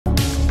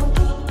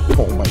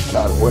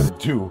God, what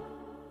to do?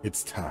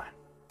 It's time.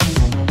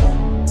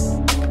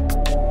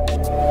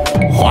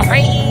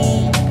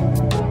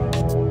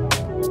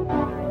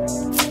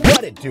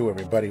 What it do,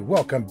 everybody?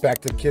 Welcome back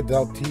to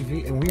KIDULT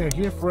TV, and we are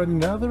here for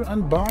another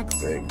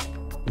unboxing.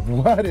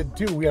 What it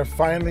do? We are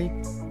finally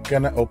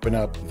gonna open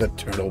up the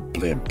turtle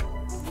blimp.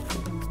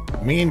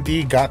 Me and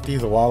Dee got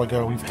these a while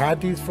ago. We've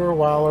had these for a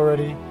while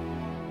already.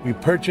 We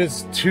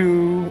purchased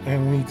two,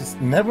 and we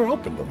just never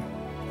opened them.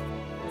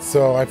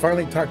 So I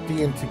finally talked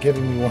Dee into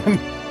getting me one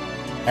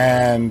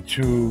and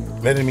to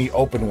letting me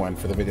open one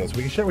for the video so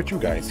we can share with you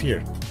guys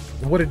here.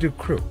 What it do,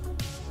 crew?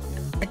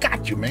 I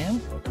got you,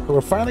 man. So we're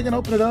finally gonna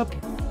open it up.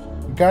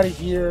 We got it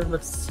here.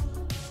 Let's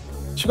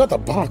check out the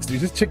box,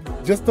 dude.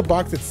 Just the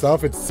box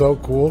itself. It's so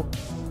cool.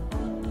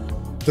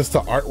 Just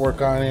the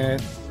artwork on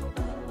it.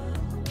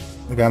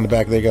 Look on the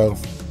back. There you go.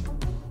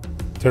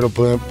 Turtle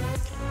blimp.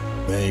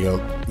 There you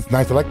go. It's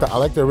nice. I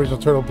like the original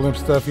turtle blimp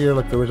stuff here.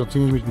 Like the original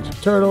Teenage Mutant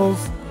Ninja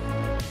Turtles.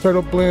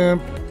 Turtle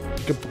blimp.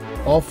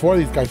 All four of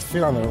these guys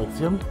fit on there. Like,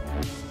 see them?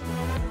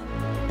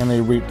 And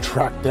they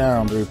retract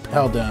down. They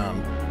repel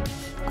down.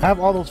 I have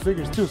all those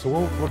figures too, so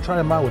we'll try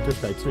them out with this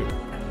guy too.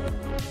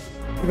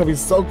 It's gonna be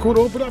so cool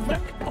to open up.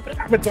 Open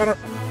up. It's on our,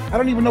 I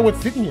don't even know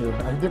what's in here.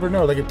 I never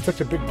know. Like, it's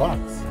such a big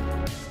box.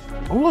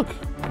 Oh look,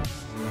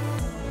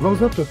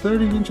 blows up to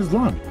 30 inches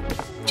long,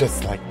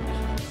 just like me.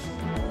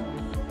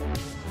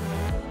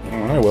 All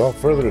right. Without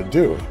further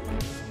ado,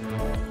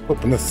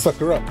 open this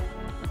sucker up.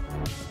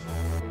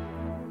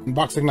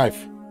 Unboxing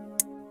knife.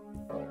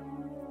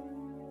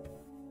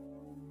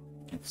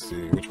 Let's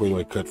see, which way do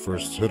I cut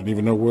first? I don't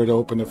even know where to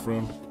open it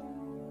from.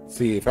 Let's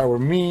see, if I were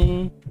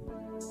me,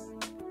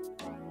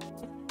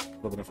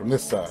 open it from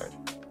this side.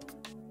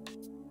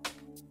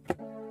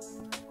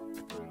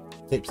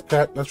 Tape's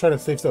cut. Let's try to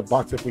save that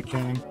box if we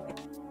can.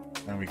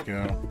 There we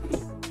go.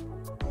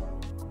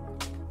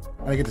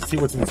 I get to see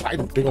what's inside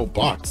this big old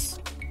box.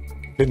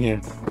 In here.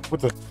 What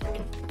the?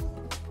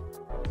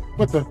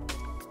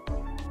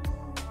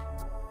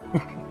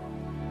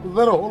 There's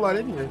not a whole lot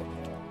in here.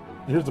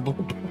 Here's the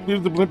blimp.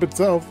 Here's the blimp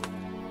itself.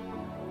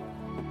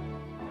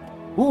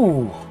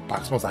 Ooh,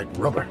 box smells like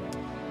rubber.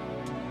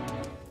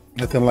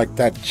 Nothing like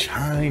that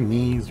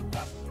Chinese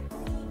rubber.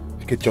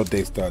 Get your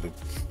day started.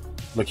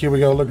 Look, here we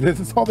go. Look, this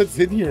is all that's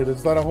in here.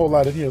 There's not a whole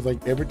lot in here. It's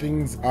like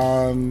everything's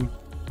on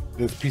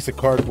this piece of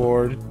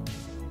cardboard,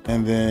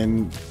 and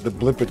then the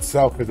blimp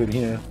itself is in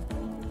here.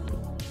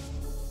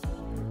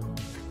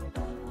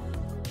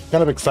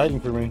 Kind of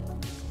exciting for me.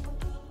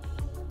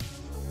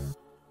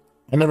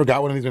 I never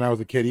got one of these when I was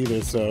a kid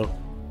either, so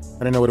I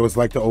didn't know what it was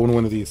like to own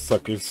one of these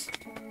suckers.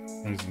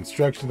 There's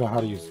instructions on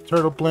how to use the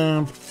turtle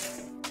blimp.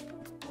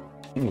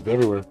 It's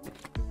everywhere.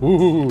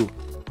 Ooh,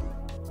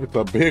 it's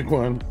a big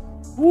one.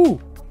 Ooh,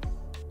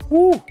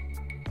 ooh,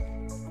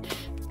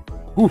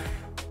 ooh.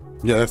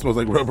 Yeah, that smells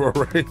like rubber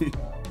already.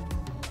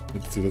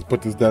 Let's see. Let's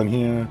put this down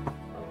here.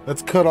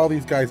 Let's cut all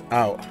these guys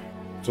out.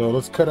 So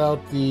let's cut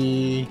out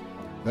the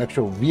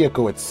actual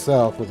vehicle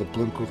itself where the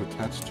blimp goes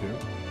attached to.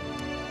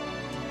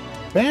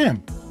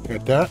 Bam!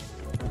 Got that.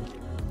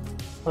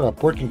 What a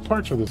working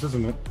parts for this,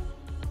 isn't it?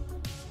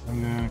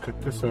 And then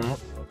cut this out.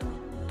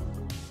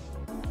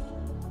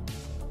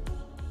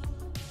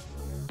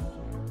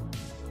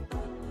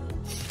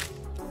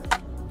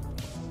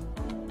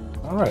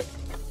 Alright.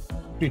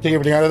 You take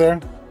everything out of there?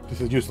 This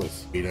is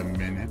useless. Wait a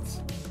minute.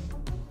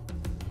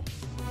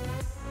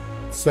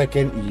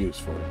 Second use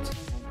for it.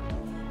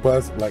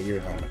 Buzz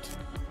Lightyear helmet.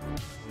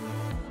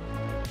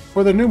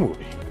 For the new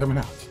movie coming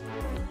out.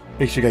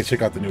 Make sure you guys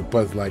check out the new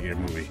Buzz Lightyear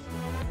movie.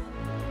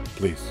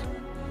 Please.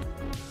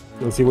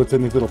 Let's see what's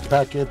in these little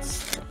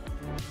packets.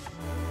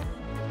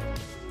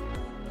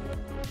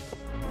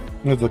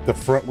 There's like the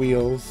front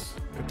wheels.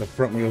 Got the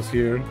front wheels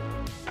here.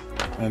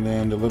 And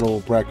then the little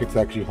brackets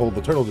actually hold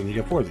the turtles in. You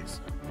get four of these.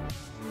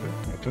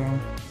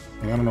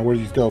 I don't know where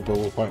these go, but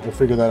we'll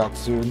figure that out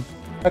soon.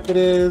 Packet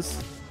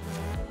is.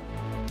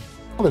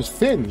 Oh, there's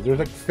fins. There's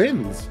like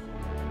fins.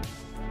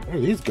 Where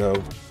do these go?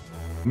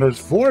 And there's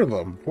four of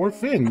them. 4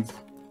 fins.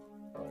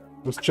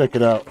 Let's check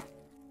it out.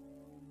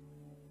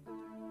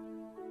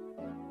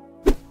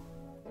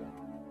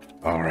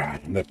 All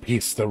right, the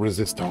piece de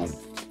resistance.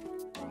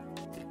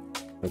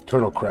 The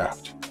Turtle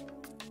Craft.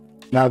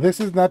 Now,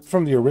 this is not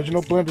from the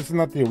original blimp. This is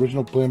not the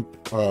original blimp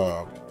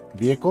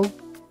vehicle.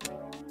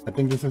 I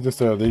think this is just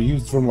they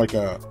used from like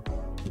an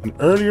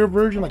earlier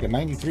version, like a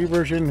 93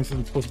 version. This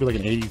is supposed to be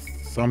like an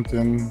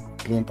 80-something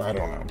blimp. I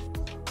don't know.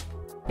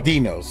 Dee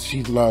knows.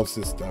 She loves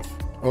this stuff.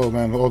 Oh,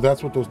 man. Oh,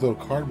 that's what those little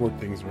cardboard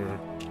things were.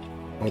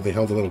 Oh, they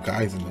held the little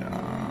guys in there.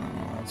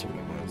 Ah, that's what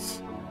it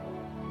was.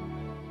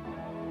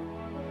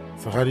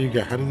 So how do these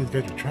guys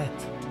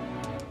retract?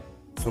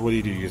 So what do?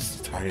 You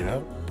just tie it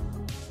up?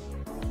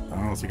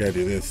 Oh, so you gotta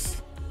do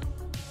this.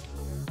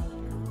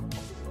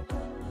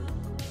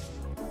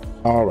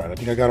 All right, I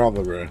think I got all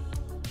the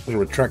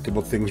little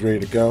retractable things ready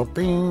to go.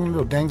 Bing,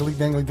 little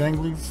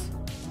danglies.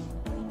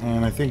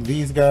 And I think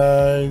these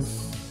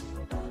guys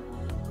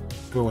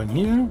go in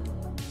here.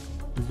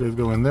 These guys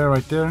go in there,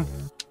 right there.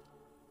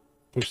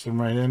 Push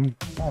them right in.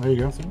 Oh, there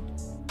you go. See?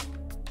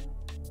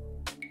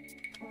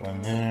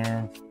 One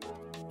there.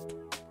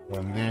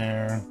 One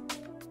there.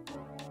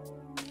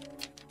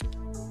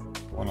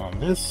 One on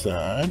this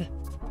side.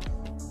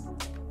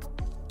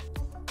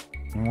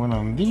 And one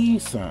on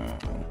this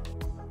side.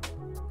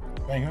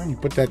 Hang on, you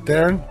put that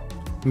there.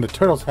 And the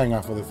turtles hang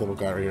off of this little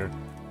guy right here.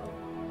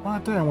 Oh,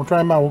 damn, we'll try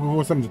them out. We'll go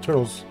with some of the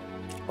turtles.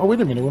 Oh,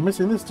 wait a minute, we're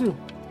missing this too.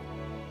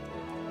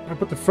 I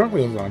put the front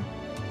wheels on.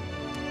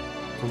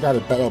 We got a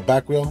little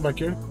back wheel back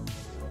here.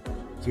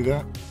 See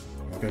that?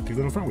 I got these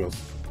little front wheels.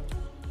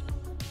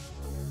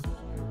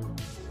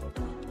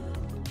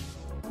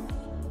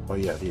 Oh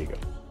yeah, here you go.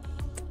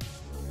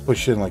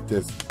 Push in like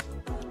this.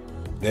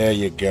 There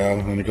you go.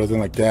 And it goes in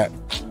like that.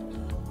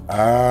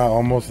 Ah,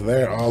 almost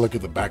there. Oh, look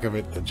at the back of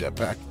it, the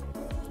jetpack.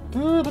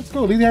 Dude, let's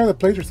go. Leave the other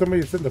place for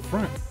somebody to sit in the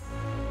front.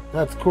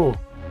 That's cool.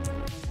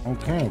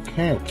 Okay.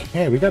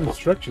 We got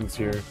instructions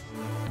here.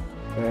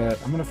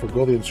 I'm gonna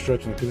forgo the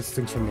instructions because this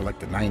thing's from like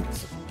the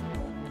 90s.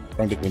 I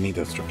don't think we need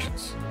the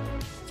instructions.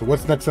 So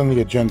what's next on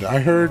the agenda? I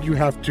heard you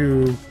have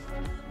to,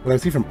 what I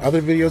see from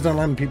other videos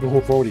online, people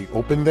who've already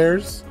opened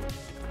theirs.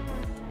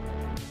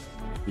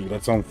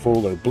 Let's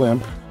unfold our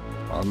blimp.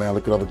 Oh man,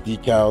 look at all the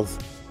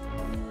decals.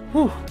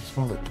 Whew, it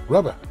smells like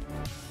rubber.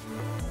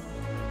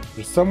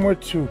 There's somewhere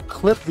to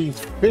clip these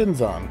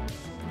fins on.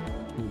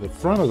 The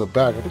front or the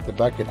back? I think the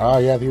back. Ah,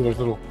 yeah, these are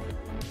little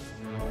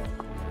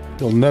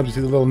nubs. You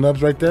see the little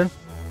nubs right there?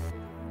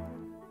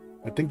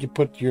 I think you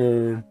put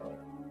your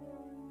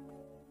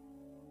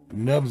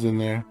nubs in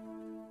there,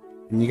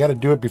 and you got to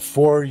do it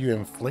before you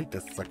inflate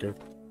this sucker,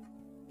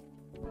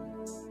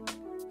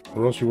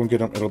 or else you won't get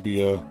them. It'll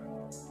be a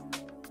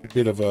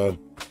bit of a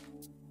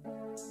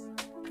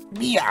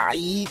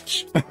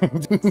each.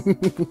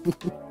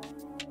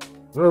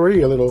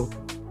 Already a little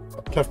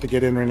tough to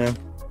get in right now.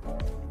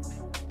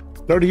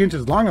 30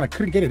 inches long and I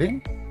couldn't get it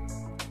in.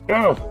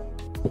 Oh,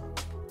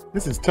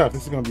 this is tough.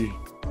 This is gonna be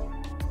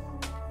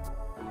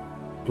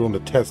doing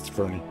the test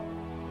for me.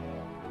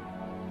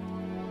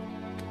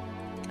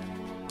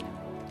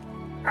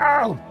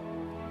 Ow!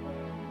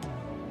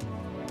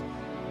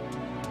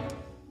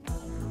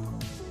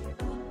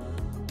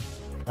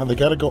 And they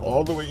gotta go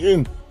all the way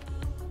in.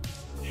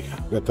 Yeah,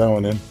 got that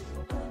one in.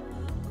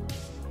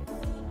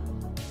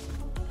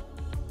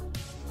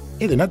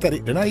 Hey,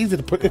 they're not easy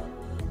to put in.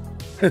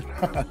 They're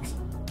not.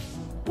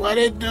 What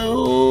it do?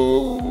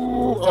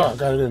 Oh,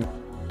 got it in.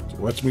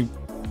 Watch me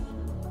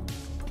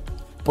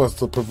bust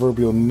the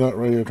proverbial nut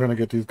right here trying to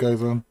get these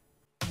guys on.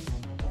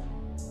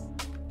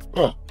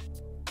 Oh,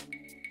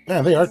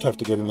 man, they are tough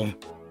to get in there.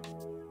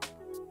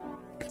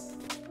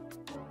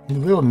 The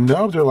little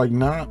nubs are like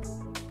not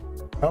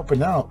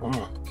helping out.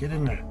 Oh, get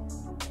in there.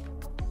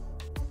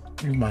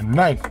 Use my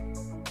knife.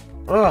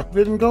 Oh,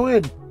 didn't go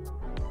in.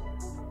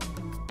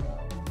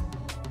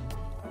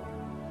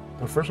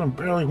 The first one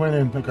barely went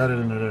in. I got it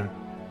in there.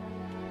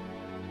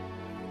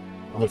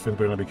 Other fins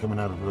better not be coming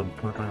out of them.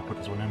 I'm trying to put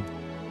this one in.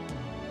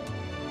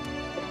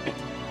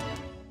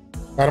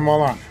 Got them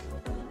all on.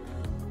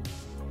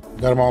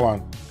 Got them all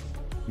on.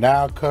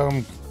 Now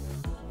comes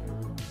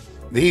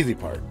the easy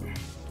part.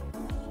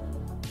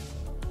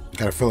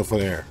 Gotta fill it full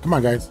of air. Come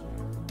on, guys.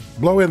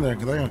 Blow in there,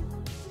 because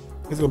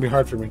it's gonna be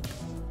hard for me.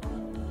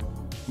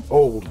 I'm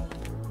old.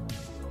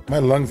 My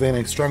lungs ain't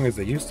as strong as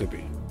they used to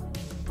be.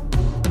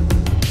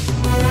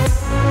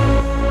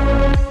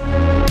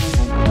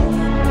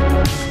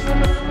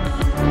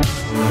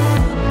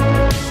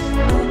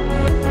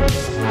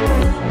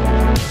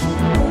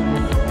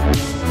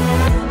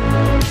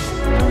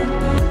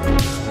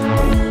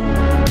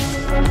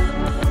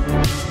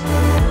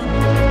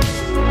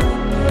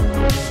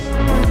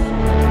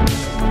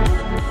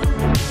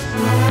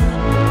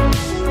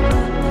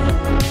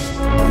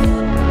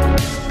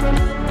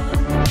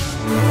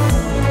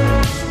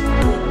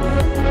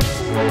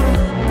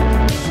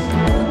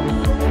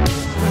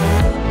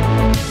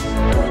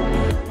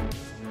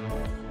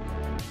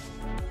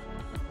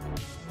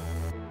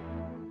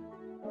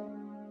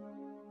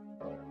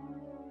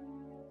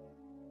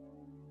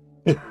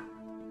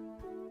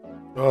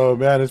 Oh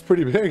man, it's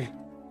pretty big.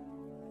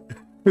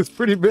 It's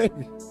pretty big.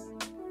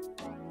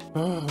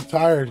 Oh, I'm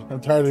tired.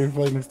 I'm tired of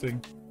inflating this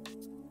thing.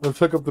 Let's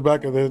hook up the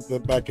back of the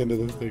back end of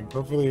this thing.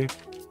 Hopefully,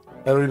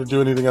 I don't need to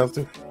do anything else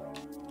to.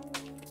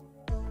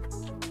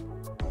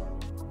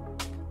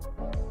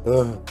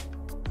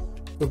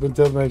 I've been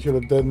telling me I should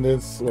have done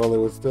this while it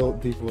was still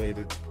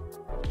deflated.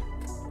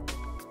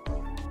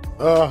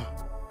 I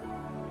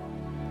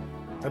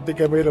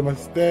think I made a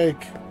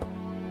mistake.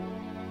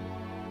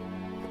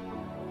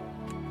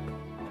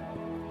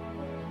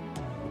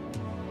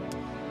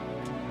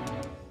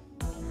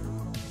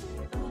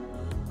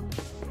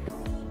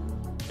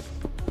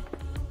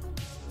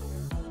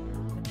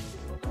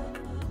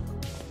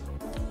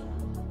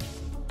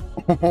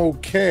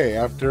 Okay,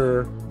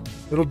 after a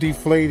little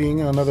deflating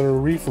and another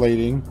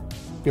reflating,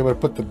 be able to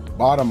put the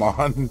bottom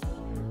on.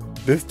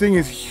 This thing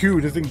is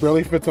huge. This thing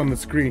barely fits on the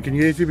screen. Can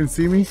you guys even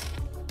see me?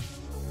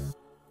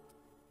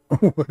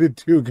 What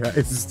it do, guys?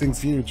 This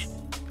thing's huge.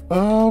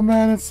 Oh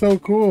man, it's so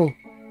cool.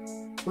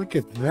 Look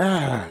at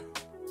that.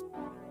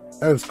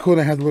 That was cool.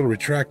 It has little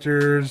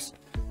retractors.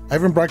 I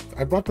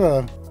brought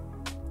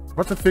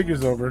the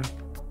figures over.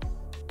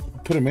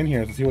 Put them in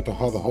here to see what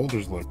how the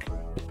holders look.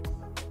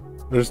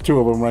 There's two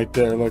of them right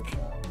there. Look,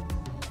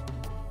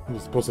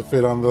 it's supposed to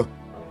fit on the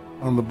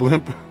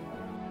blimp.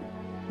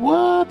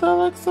 What? That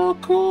looks so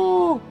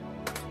cool.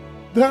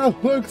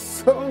 That looks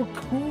so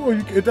cool.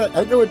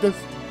 I know it does.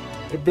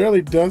 It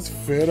barely does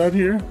fit on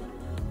here.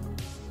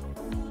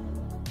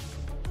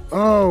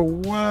 Oh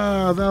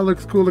wow, that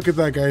looks cool. Look at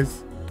that,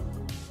 guys.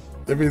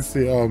 Let me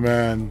see. Oh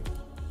man,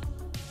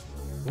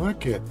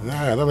 look at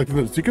that. That looks.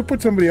 So you could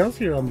put somebody else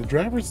here on the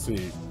driver's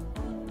seat.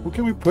 Who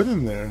can we put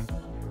in there?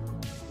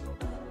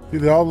 See,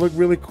 they all look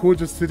really cool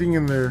just sitting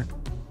in there.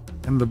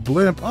 And the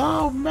blimp.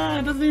 Oh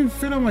man, it doesn't even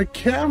fit on my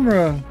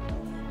camera.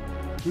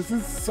 This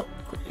is so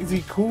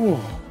crazy cool.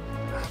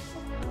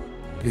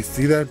 You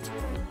see that?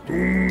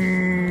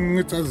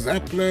 It's a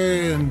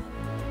Zeppelin.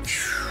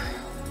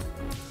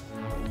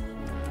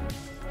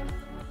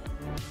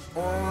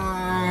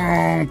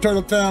 Oh,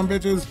 Turtle Town,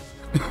 bitches.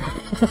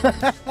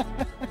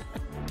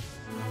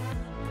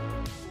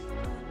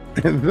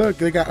 And look,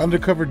 they got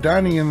undercover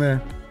dining in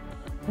there.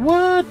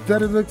 What?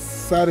 That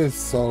is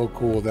so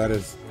cool. That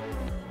is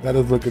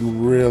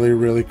looking really,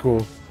 really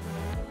cool.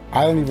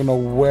 I don't even know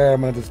where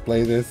I'm gonna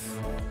display this.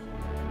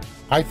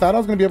 I thought I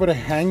was gonna be able to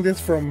hang this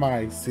from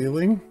my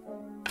ceiling.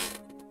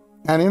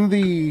 And in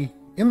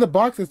the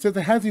box it says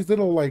it has these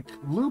little like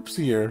loops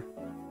here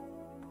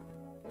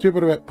to be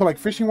able to put like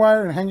fishing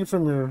wire and hang it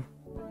from your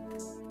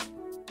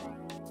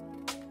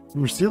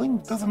ceiling.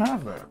 It doesn't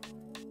have that.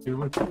 Here,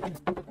 look.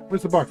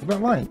 Where's the box? I'm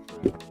not lying.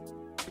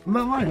 I'm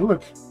not lying.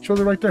 Look,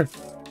 shows it right there.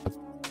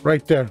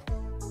 Right there.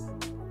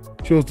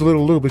 Shows the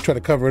little loop. Let's try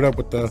to cover it up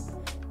with the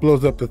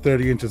blows up to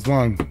 30 inches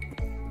long.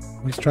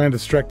 He's trying to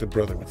distract the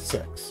brother with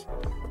sex.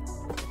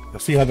 You'll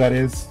see how that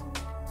is.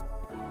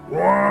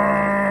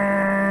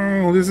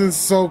 Wow, this is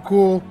so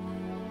cool.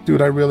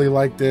 Dude, I really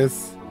like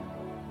this.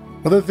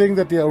 Another thing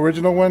that the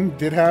original one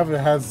did have, it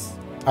has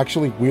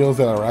actually wheels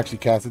that are actually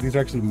casted. These are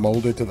actually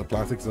molded to the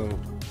plastic, so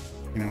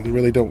you know, they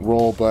really don't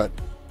roll, but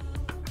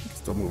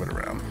still moving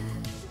around.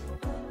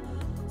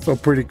 So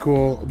pretty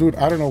cool. Dude,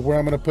 I don't know where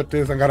I'm gonna put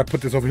this. I gotta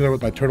put this over here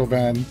with my turtle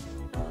van.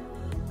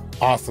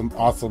 Awesome,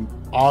 awesome,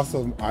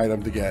 awesome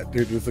item to get.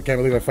 Dude, I can't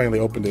believe I finally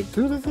opened it.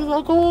 Dude, this is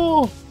so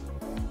cool.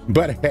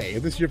 But hey,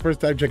 if this is your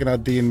first time checking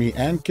out D&Me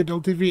and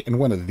KIDULT TV in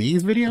one of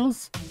these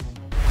videos,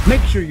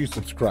 make sure you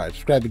subscribe.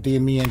 Subscribe to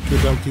D&Me and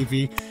KIDULT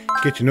TV.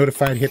 Get you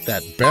notified, hit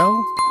that bell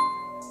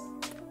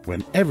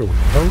whenever we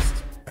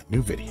post a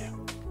new video.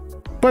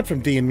 But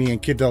from D&Me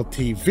and KIDULT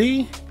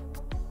TV,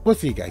 we'll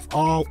see you guys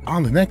all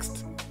on the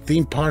next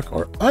theme park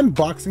or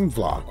unboxing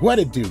vlog. What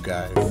it do,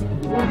 guys?